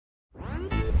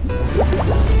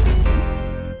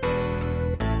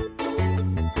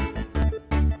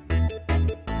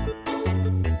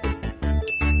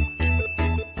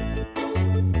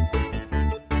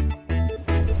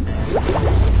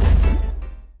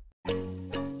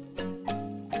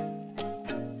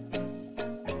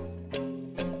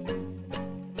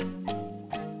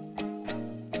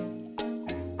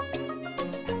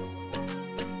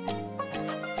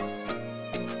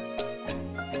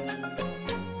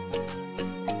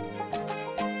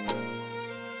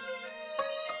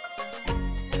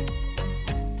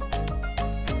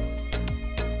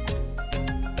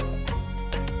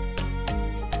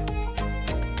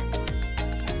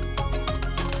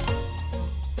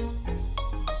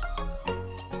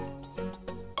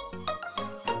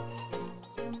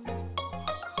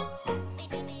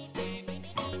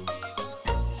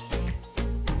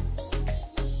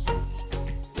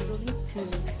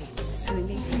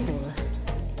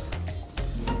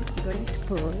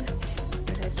pool.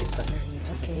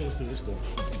 Okay.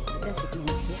 That's it.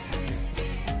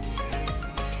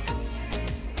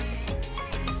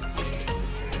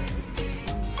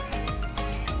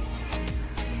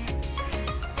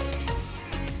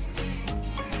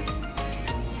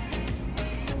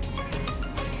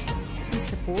 Is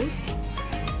this a pool?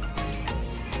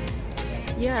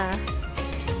 Yeah.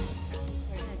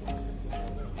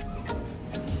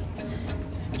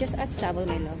 Just add towel,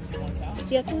 my love.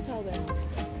 Yeah, 2 towels.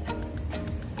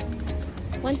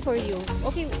 One for you.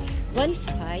 Okay, one's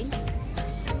fine.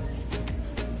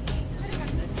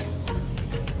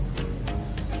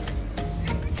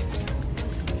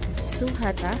 It's too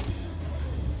hot, huh?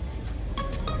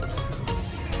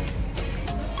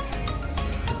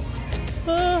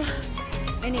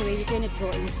 Anyway, you cannot go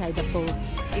inside the pool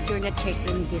if you're not checked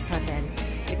in this hotel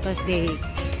because they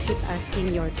keep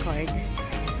asking your card.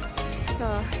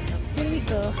 So here we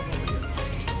go.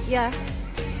 Yeah,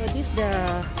 so this is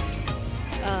the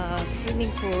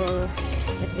swimming pool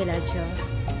at Bellagio.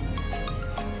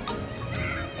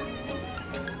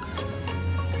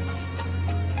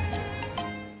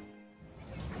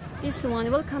 This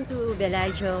one, welcome to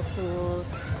Bellagio pool.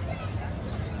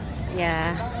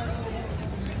 Yeah.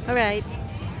 All right.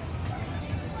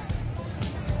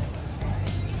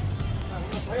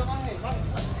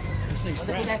 This thing's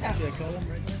cracked. See the column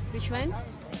right there? Which one?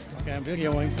 Okay, I'm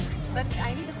videoing. But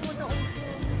I need a photo also.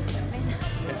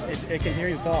 It can hear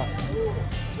you talk.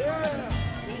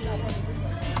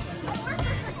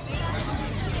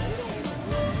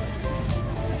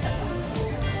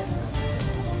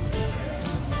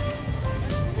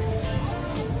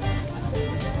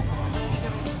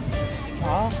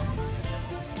 Huh?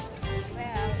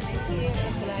 Well, I'm here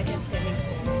at Bellagio swimming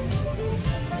pool.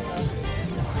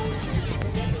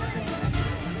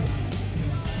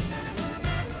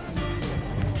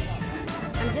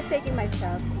 I'm just taking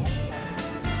myself.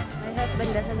 My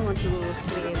husband doesn't want to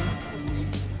swim.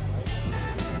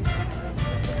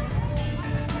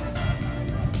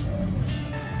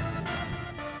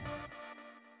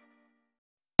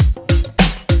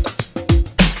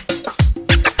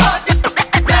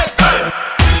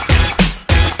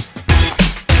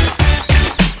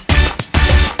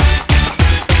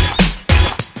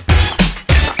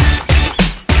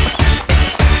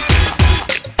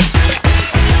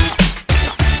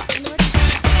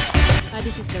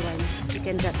 This is the one. You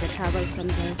can drop the towel from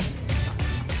there.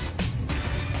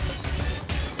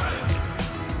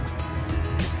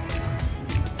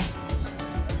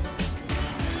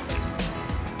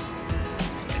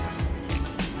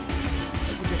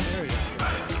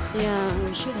 Yeah,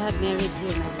 we should have married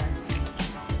here, my love.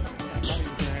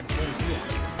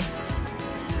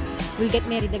 We'll get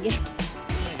married again.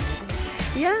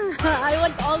 Yeah, I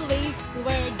want always to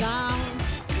wear a gown.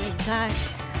 Oh my gosh.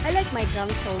 I like my gown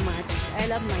so much. I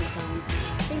love my gown.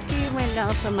 Thank you, my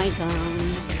love, for my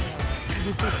gown.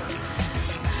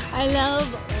 I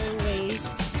love always.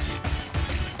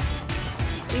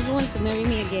 If you want to marry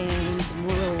me again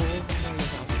tomorrow.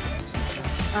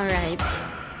 Alright.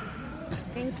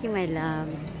 Thank you, my love.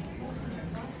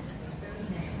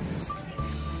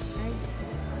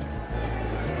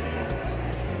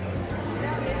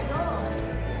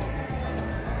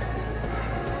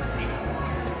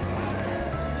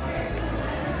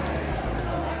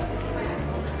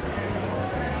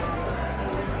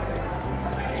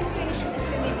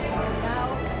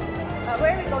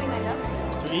 Where are we going, my love?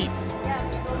 To eat. Yeah,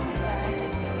 we're going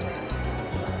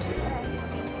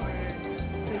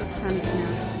to look sun's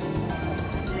now.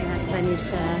 My husband is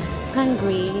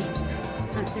hungry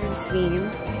after the swim.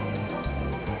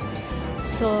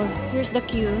 So here's the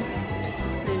queue.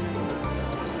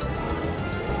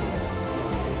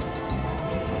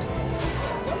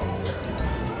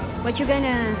 What you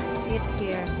gonna eat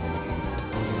here?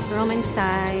 Roman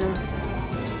style.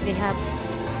 They have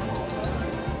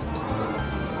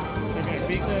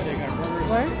Pizza, they got burgers.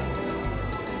 Where?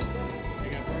 They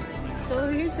got burgers. So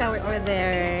here's our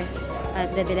order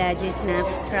at the Bellagio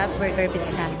Snaps Crab Burger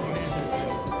Pizza.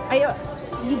 Are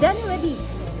you done already?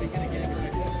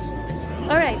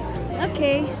 Alright,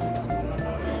 okay.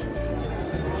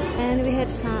 And we have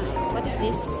some, what is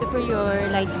this? Superior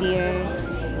Light Beer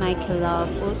Michelob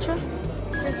Ultra.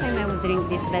 First time I will drink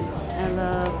this, but I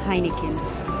love Heineken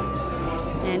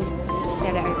and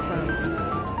Stella Artois.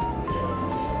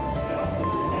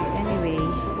 Anyway,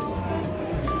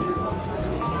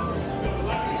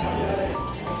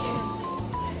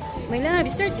 my love,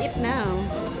 start it now.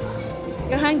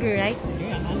 You're hungry, right?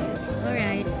 Yeah, I'm hungry.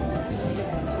 Alright.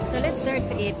 So let's start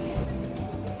to eat.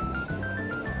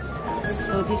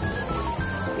 So this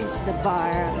is the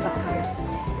bar of the car.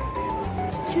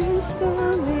 Just the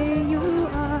way you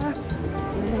are.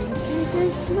 Like you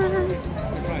just smile.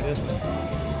 Let's try this one.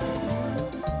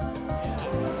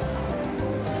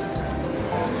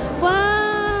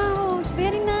 Wow, it's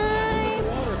very nice.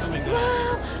 Water coming down.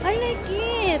 Wow, I like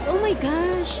it. Oh my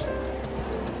gosh.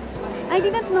 I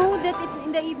didn't know that it's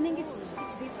in the evening. It's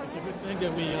different. It's a good thing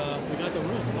that we got the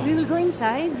room. Huh? We will go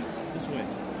inside. This way.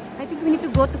 I think we need to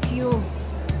go to queue.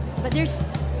 But there's...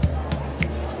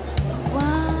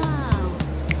 Wow.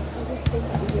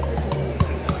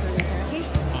 Okay.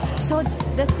 So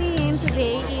the theme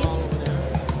today is...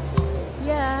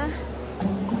 Yeah.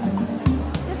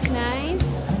 That's nice.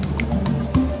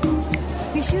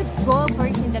 We should go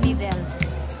first in the middle.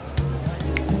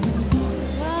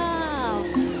 Wow.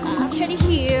 Actually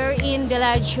here in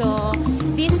Bellagio,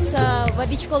 this, what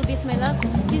did you call this, my love?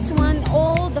 This one,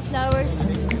 all the flowers,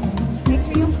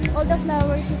 all the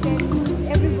flowers you can,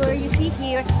 everywhere you see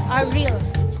here are real.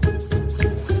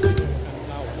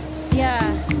 Yeah.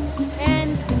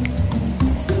 And,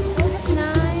 oh, that's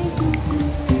nice.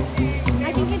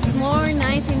 I think it's more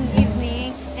nice in the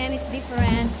evening and it's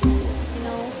different, you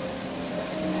know.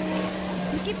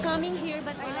 We keep coming here,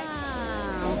 but I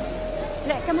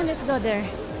like... Come on, let's go there.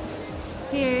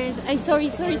 Here, sorry.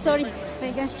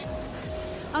 My gosh.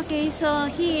 Okay, so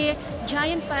here,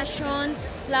 giant passion,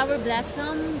 flower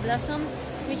blossom,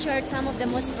 which are some of the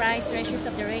most prized treasures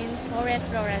of the rainforest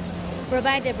flores,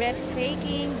 provide a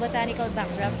breathtaking botanical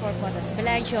backdrop for photos.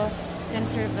 Bellagio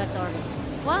Conservatory.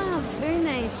 Wow, it's very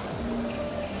nice.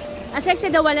 As I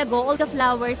said a while ago, all the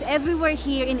flowers everywhere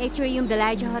here in Atrium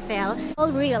Bellagio Hotel,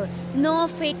 all real. No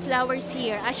fake flowers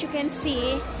here. As you can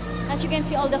see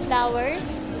all the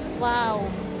flowers. Wow.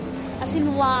 As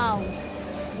in wow.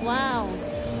 Wow.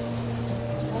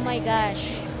 Oh my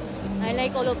gosh. I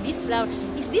like all of these flowers.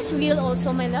 Is this real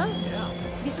also, my love? Yeah.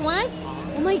 This one?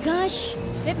 Oh my gosh.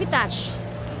 Let me touch.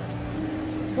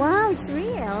 Wow, it's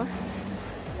real.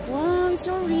 Wow, it's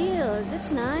so real.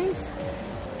 That's nice.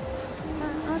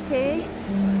 Okay.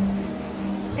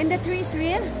 And the tree is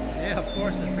real? Yeah, of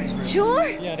course the trees real. Sure?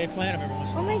 Yeah, they plant them every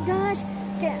once in a Oh while. my gosh.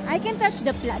 I can touch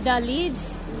the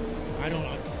leaves. I don't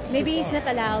know. Maybe it's not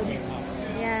allowed.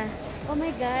 Yeah. Oh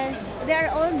my gosh. They are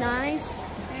all nice.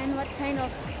 And what kind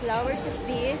of flowers is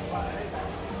this?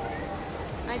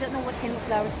 I don't know what kind of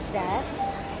flowers is that.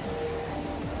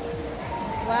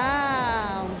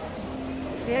 Wow.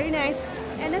 It's very nice.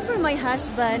 And as for my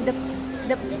husband,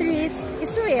 the trees,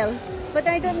 it's real. But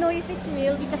I don't know if it's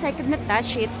real because I could not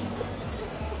touch it.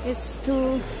 It's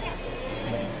too...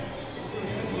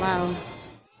 Wow.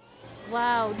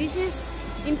 Wow. This is...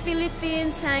 In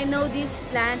Philippines, I know this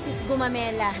plant is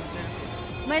gumamela.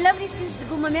 My love, this is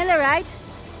gumamela, right?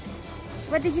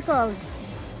 What did you call?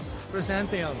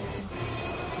 Chrysanthemum.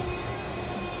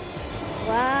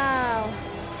 Wow.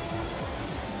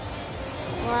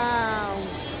 Wow.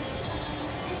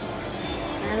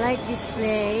 I like this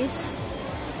place.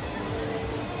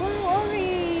 Oh,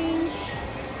 orange.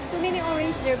 Too many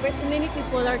orange there, but too many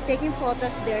people are taking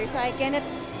photos there, so I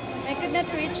could not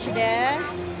reach there.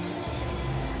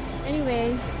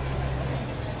 Anyway.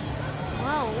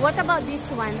 Wow, what about this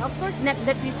one? Of course not,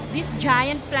 that this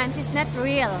giant plant is not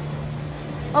real.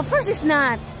 Of course it's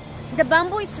not. The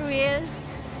bamboo is real.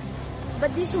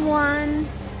 But this one,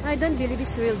 I don't believe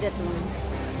it's real, that one.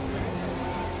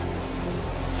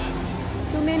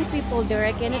 Too many people there,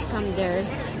 I cannot come there.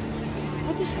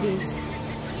 What is this?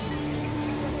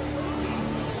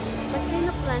 What kind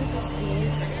of plants is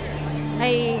this?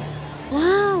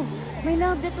 Wow! My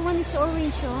love, that one is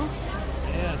orange, oh.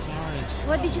 Yeah, it's orange.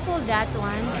 What did you call that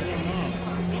one? I don't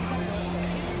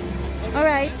know. All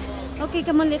right. Okay,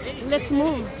 come on. Let's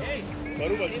move.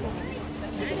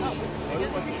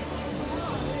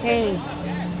 Hey.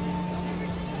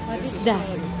 What This is that?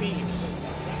 The Phoenix.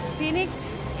 Phoenix.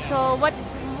 So what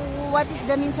is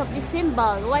the means of this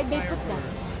symbol? Why they put that?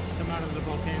 Come out of the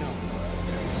volcano.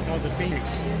 It's called the Phoenix.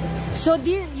 So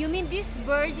this, you mean this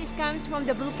bird comes from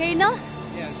the volcano?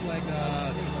 Yeah, it's like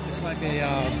a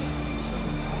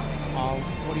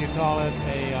what do you call it?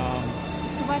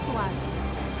 So what one?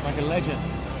 Like a legend.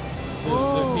 The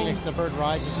Oh. Phoenix, the bird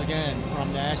rises again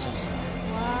from the ashes.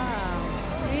 Wow.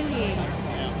 Really?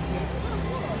 Yeah.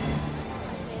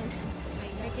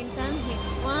 I can come here.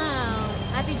 Wow.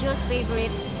 Ate Jo's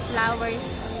favorite flowers.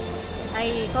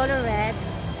 I color red.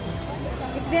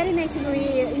 It's very nice in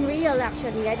real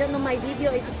actually. I don't know my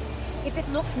video if it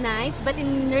looks nice, but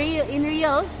in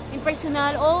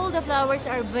personal, all the flowers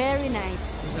are very nice.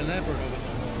 There's a leopard over there.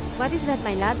 What is that,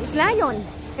 my love? It's lion.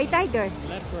 Hey, tiger.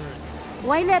 Leopard.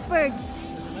 Why leopard?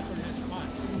 Because a leopard has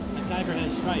spots. A tiger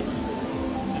has stripes.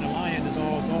 And a lion is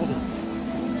all golden.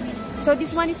 So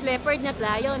this one is leopard, not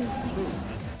lion.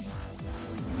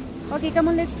 Okay, come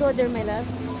on, let's go there, my love.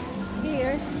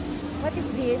 Here, what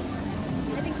is this?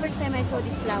 I think first time I saw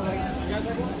these flowers.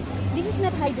 This is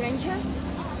not hydrangea.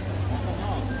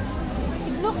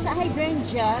 It looks a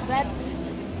hydrangea, but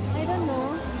I don't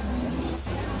know.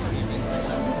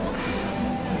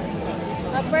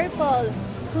 A purple.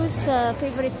 Whose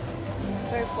favorite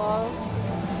purple?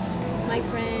 My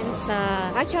friends.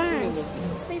 Charms.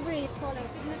 Whose favorite color?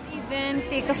 Did not even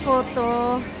take a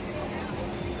photo.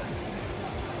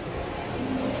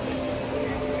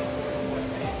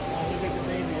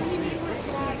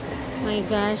 My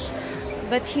gosh.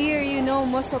 But here, you know,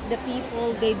 most of the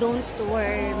people, they don't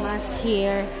wear mask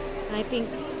here. I think,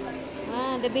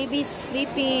 the baby's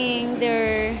sleeping.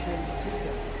 They're...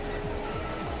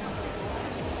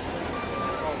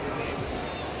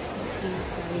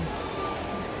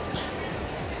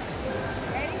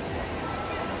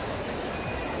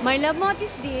 My love, what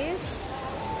is this?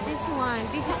 This one.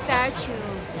 This is statue.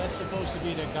 That's supposed to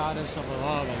be the goddess of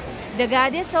love, I think. The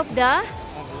goddess of the?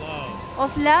 Of love.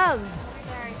 Of love.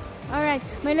 Alright.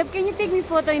 My love, can you take me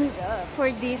photo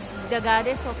for this, the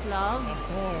goddess of love? Of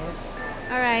course.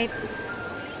 Alright.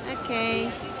 Okay.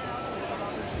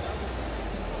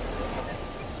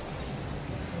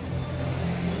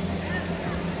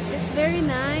 It's very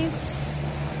nice.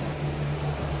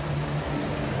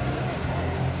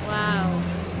 Wow.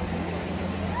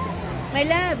 My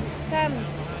love, come.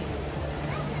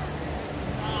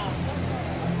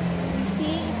 You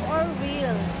see, it's all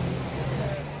real.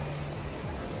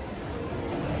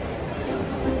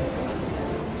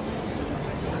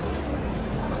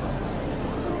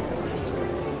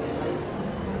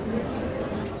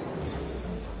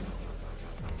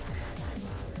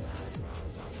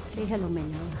 Say hello, my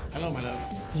love. Hello, my love.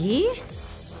 Eh?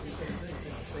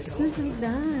 It's not like that.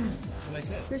 That's what I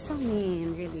said. You're so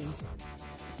mean, really.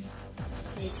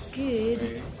 So it's good.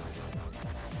 Okay.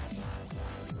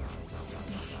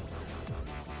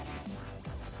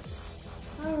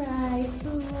 Alright,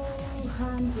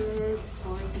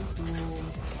 242.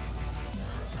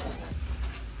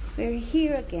 We're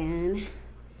here again.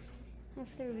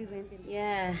 After we went in.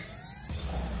 Yeah.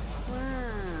 Wow.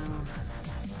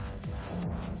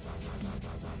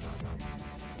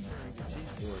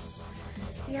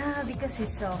 Yeah, because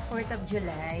it's 4th of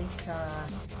July, so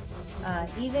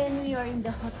even we are in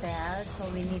the hotel, so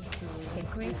we need to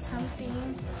decorate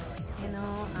something, you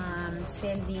know,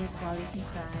 spending quality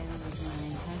time with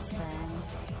my husband.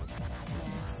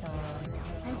 Yeah, so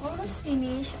I'm almost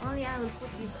finished. Only I will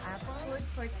put this up food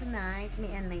for tonight,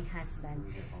 me and my husband.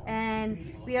 And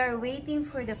we are waiting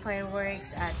for the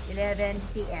fireworks at 11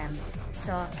 p.m.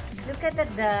 So look at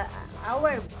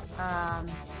our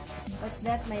what's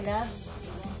that, my love?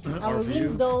 Our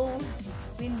window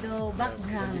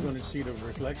background. You're going to see the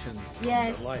reflection.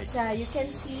 Yes, of the light. so you can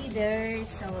see there.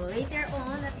 So later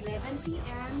on at 11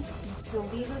 p.m. so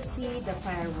we will see the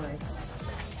fireworks.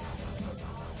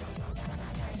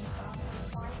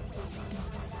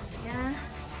 Yeah.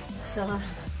 So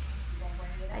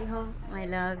I hope, my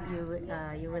love,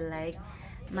 you will like.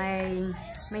 My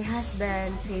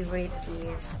husband favorite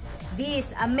is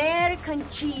this American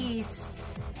cheese.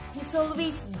 He's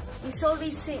always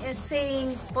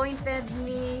saying, pointed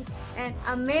me, and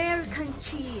American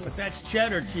cheese. But that's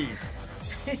cheddar cheese.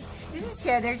 This is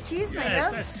cheddar cheese, my Yes,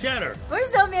 love. that's cheddar. Where's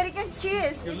the American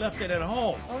cheese? You left it at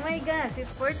home. Oh my gosh,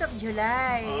 it's 4th of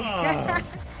July. Oh.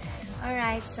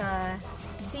 Alright, so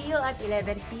see you at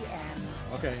 11 p.m.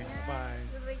 Okay, bye.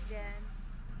 We'll wait then.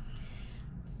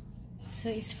 So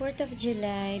it's 4th of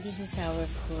July. This is our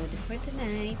food for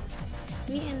tonight.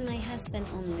 Me and my husband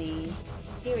only.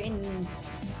 Here in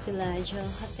Bellagio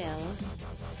Hotel.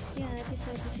 Yeah, this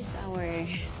is our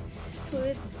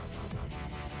food.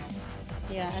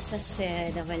 Yeah, as I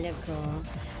said a while ago,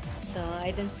 so I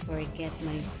don't forget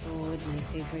my food, my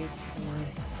favorite food.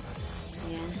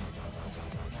 Yeah.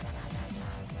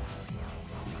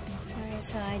 Alright,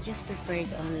 so I just prepared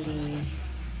only,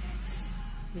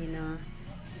 you know,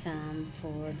 some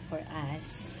food for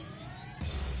us.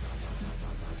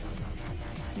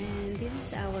 And this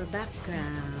is our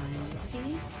background.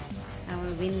 See?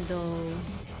 Our window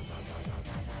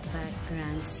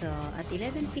background. So at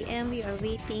 11 p.m. we are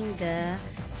waiting the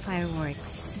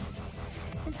fireworks.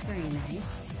 That's very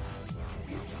nice.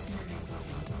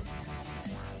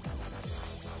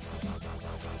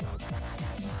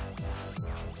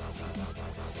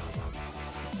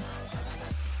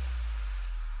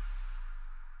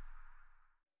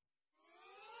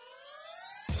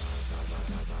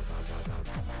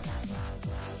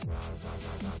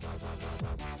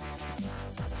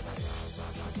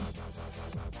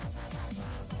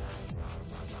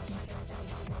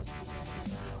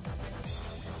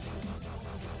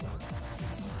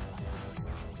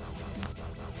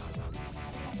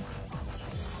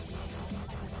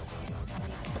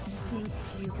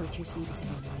 purchasing this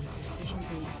online,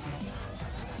 especially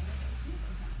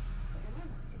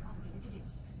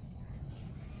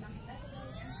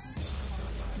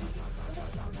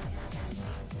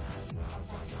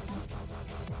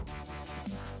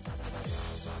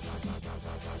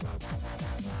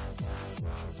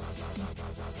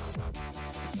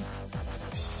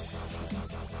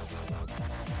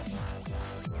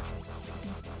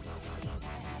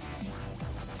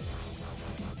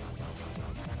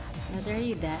what are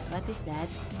you that? What is that?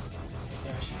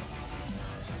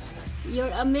 Your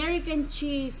American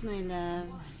cheese, my love.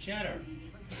 It's cheddar.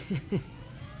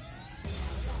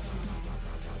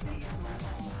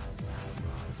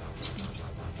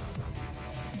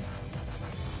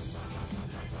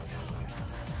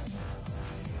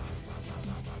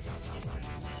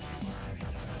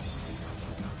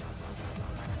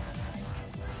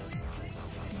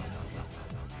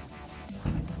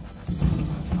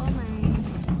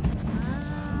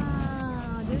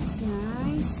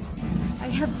 I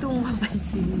have to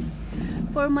mapansin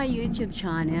for my YouTube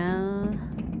channel,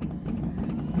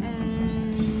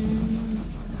 and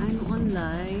I'm on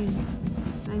live.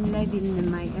 I'm live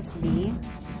in my FB.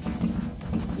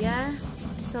 Yeah,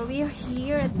 so we are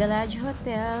here at Bellagio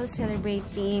Hotel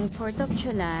celebrating 4th of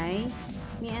July.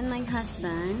 Me and my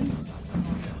husband.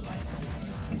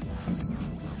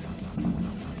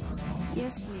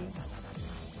 Yes, please.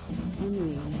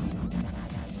 Anyway,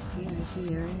 we are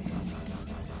here.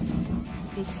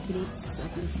 The streets of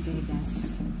Las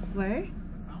Vegas. Where?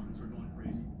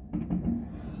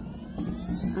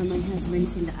 My husband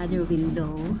is in the other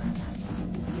window.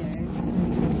 There. So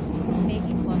he's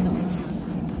taking photo also.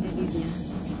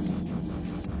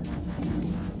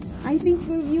 I think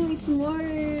for view it's more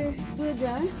good,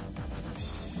 huh?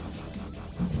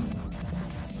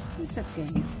 It's okay.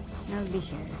 I'll be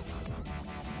here.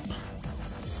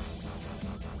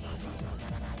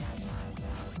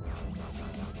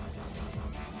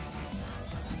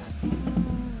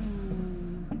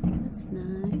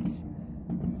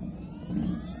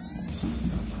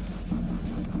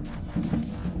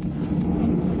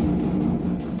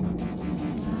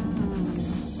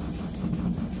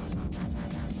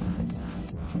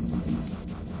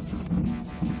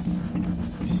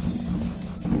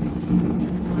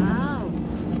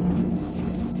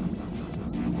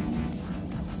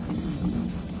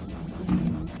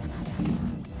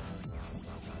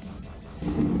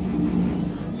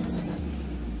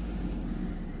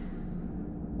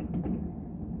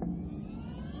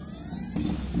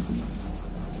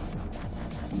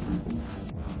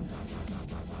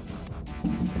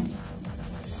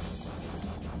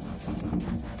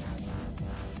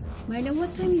 Marla,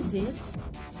 what time is it?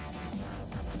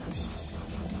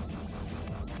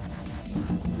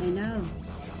 My love.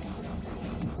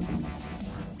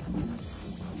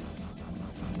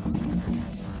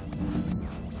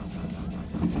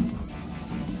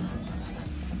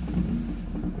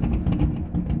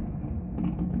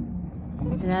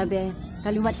 Grabe,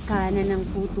 kaliwat kanan ng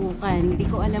putukan. Hindi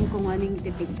ko alam kung anong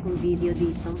tipid kong video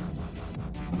dito.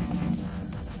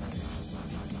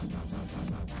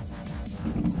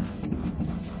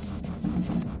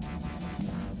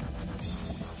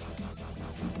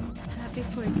 Happy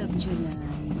 4th of July.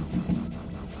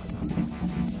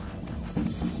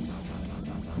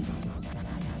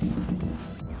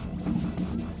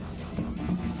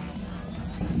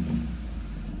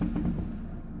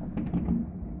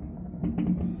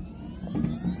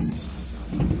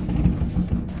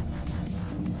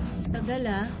 Tagal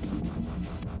ah.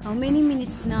 How many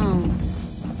minutes now?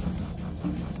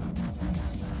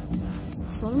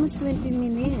 It's almost 20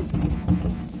 minutes.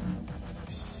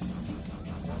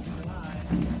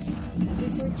 Happy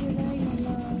 4th July, my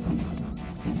love.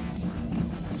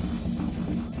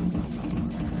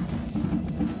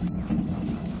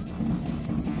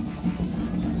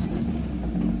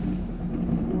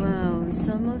 Wow, it's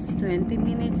almost 20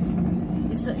 minutes.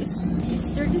 It's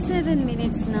 37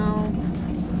 minutes now.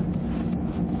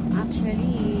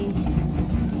 Actually,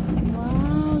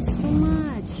 wow, it's too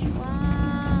much.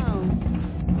 Wow.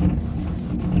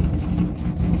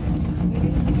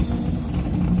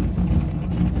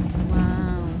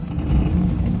 Wow.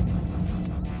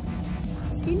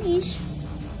 It's finished.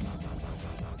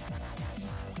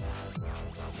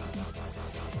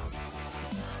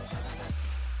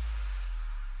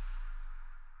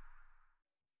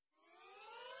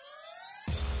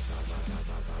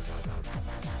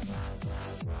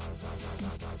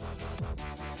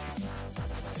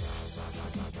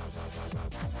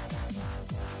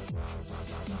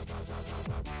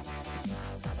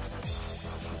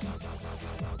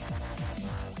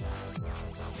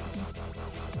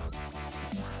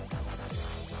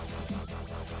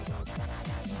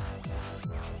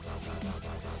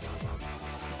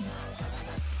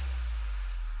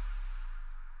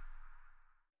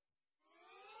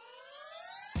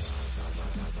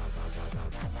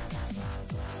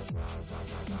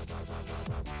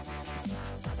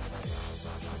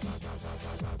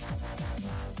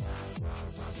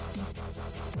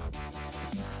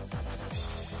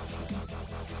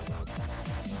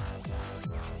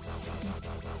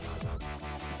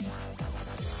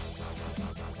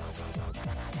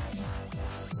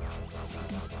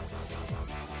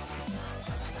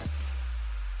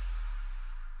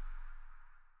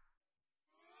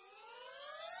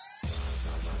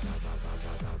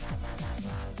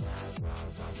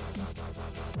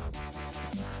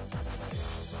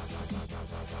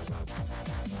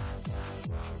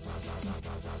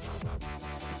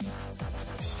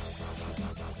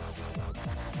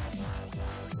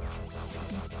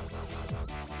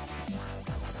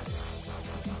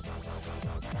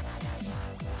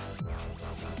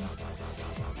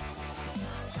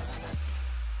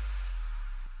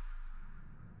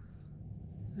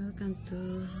 Welcome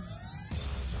to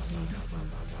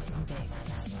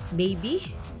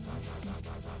Baby?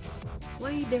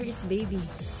 Why there is baby?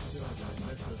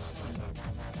 That's a sign.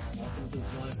 Welcome to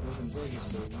Life Open Vegas,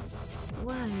 baby.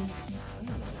 Why? I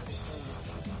don't know.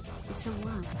 It's a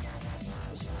what?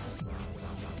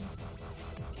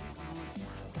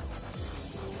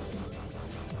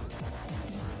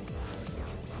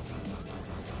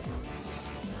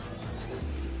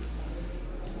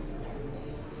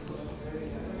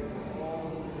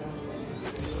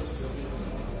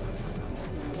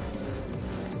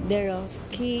 There,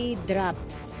 key drop.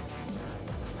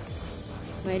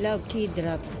 My love, key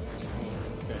drop.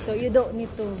 So you don't need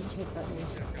to check out this.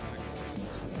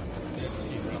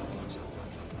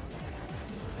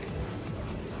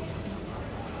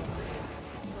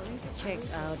 Going to check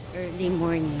out early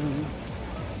morning.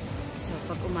 So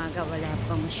pag umaga wala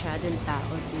pa masyadong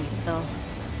tao dito.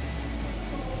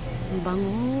 Ang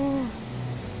bango.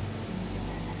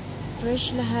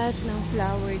 Fresh lahat ng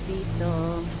flower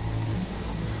dito.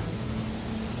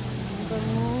 Ang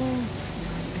bango.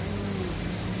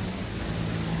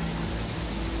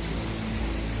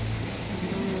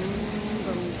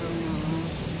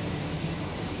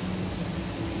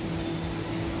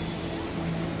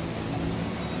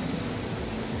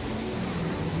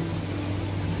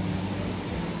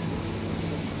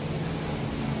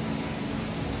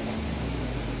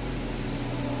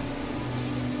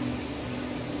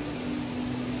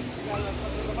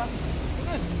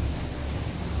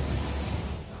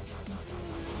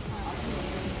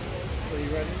 Are you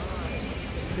ready?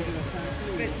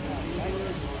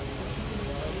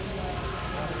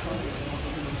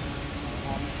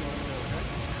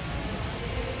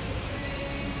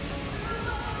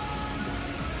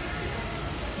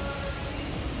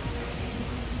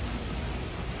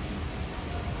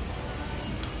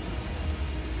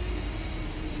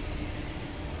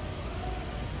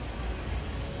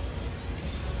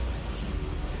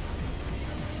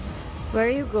 Where are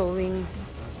you going?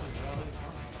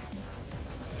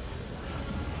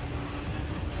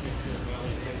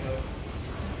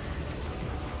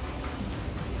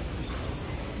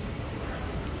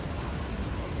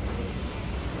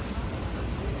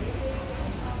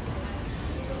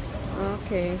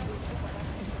 Okay.